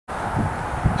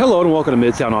Hello and welcome to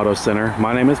Mid-Towne Auto Center.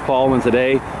 My name is Paul, and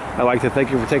today I'd like to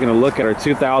thank you for taking a look at our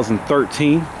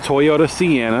 2013 Toyota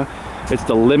Sienna. It's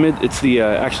the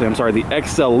the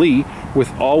XLE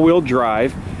with all-wheel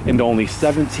drive and only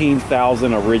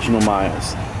 17,000 original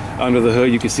miles. Under the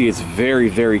hood, you can see it's very,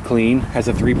 very clean. Has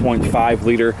a 3.5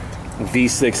 liter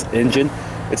V6 engine.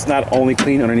 It's not only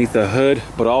clean underneath the hood,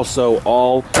 but also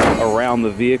all around the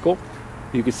vehicle.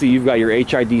 You can see you've got your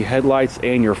HID headlights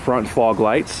and your front fog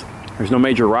lights. There's no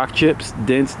major rock chips,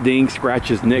 dents, dings,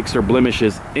 scratches, nicks, or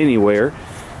blemishes anywhere.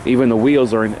 Even the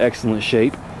wheels are in excellent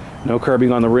shape. No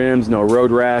curbing on the rims, no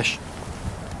road rash.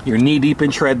 You're knee deep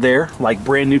in tread there. Like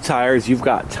brand new tires, you've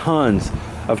got tons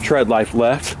of tread life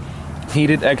left.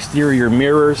 Heated exterior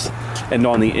mirrors, and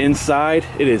on the inside,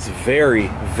 it is very,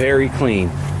 very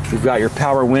clean. You've got your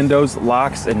power windows,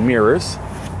 locks, and mirrors.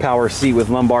 Power seat with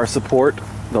lumbar support.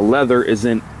 The leather is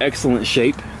in excellent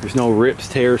shape. There's no rips,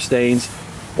 tears, stains,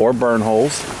 or burn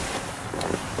holes.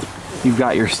 You've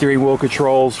got your steering wheel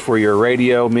controls for your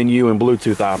radio, menu, and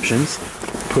Bluetooth options.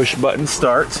 Push button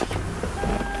start.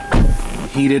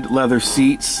 Heated leather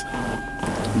seats.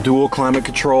 Dual climate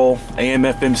control,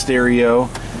 AM/FM stereo.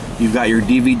 You've got your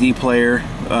DVD player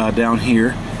down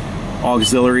here.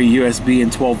 Auxiliary USB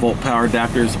and 12-volt power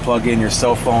adapters to plug in your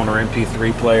cell phone or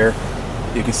MP3 player.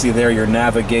 You can see there your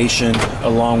navigation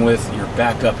along with your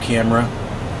backup camera.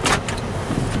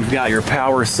 You've got your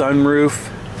power sunroof.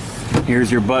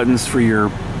 Here's your buttons for your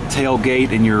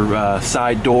tailgate and your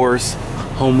side doors.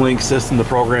 HomeLink system to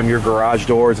program your garage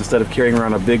doors instead of carrying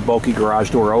around a big bulky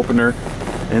garage door opener.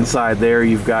 Inside there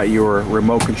you've got your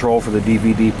remote control for the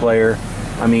DVD player.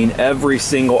 I mean, every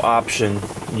single option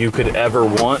you could ever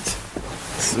want.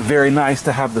 It's very nice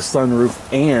to have the sunroof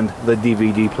and the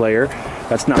DVD player.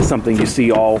 That's not something you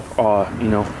see all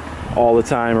the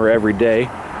time or every day.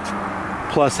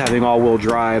 Plus, having all-wheel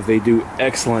drive, they do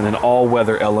excellent in all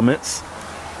weather elements.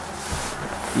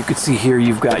 You can see here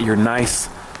you've got your nice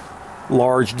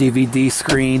large DVD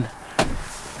screen.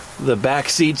 The back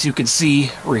seats you can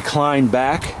see recline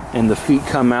back and the feet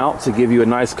come out to give you a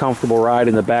nice comfortable ride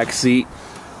in the back seat.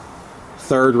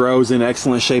 Third row's in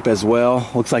excellent shape as well.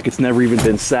 Looks like it's never even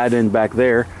been sat in back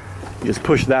there. You just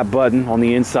push that button on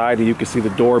the inside and you can see the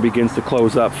door begins to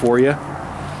close up for you.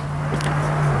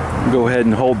 Go ahead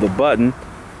and hold the button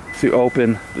to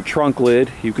open the trunk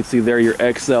lid. You can see there your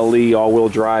XLE all-wheel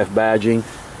drive badging,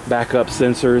 backup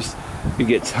sensors. You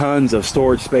get tons of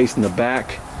storage space in the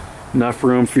back. Enough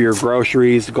room for your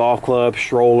groceries, golf clubs,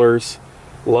 strollers,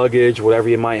 luggage, whatever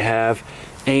you might have.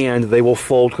 And they will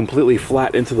fold completely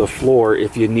flat into the floor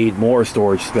if you need more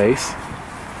storage space.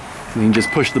 You can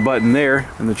just push the button there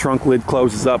and the trunk lid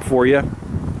closes up for you.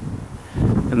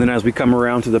 And then as we come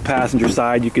around to the passenger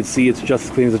side, you can see it's just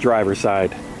as clean as the driver's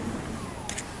side.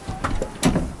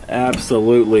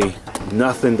 Absolutely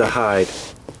nothing to hide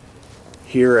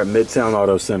here at Mid-Towne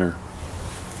Auto Center.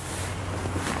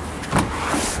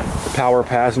 Power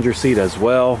passenger seat as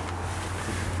well.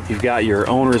 You've got your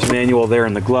owner's manual there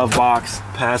in the glove box,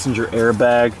 passenger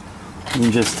airbag,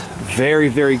 and just very,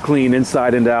 very clean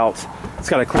inside and out. It's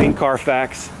got a clean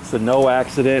Carfax, so no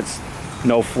accidents,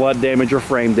 no flood damage or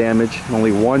frame damage,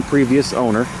 only one previous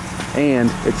owner, and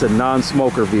it's a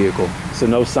non-smoker vehicle, so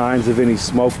no signs of any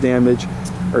smoke damage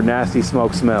or nasty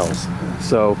smoke smells.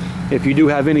 So if you do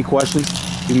have any questions,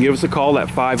 you can give us a call at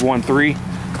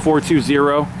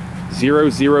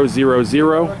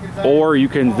 513-420-0000, or you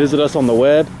can visit us on the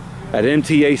web at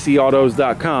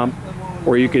mtacautos.com,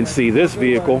 where you can see this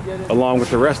vehicle along with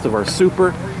the rest of our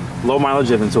super low mileage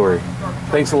inventory.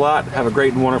 Thanks a lot. Have a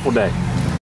great and wonderful day.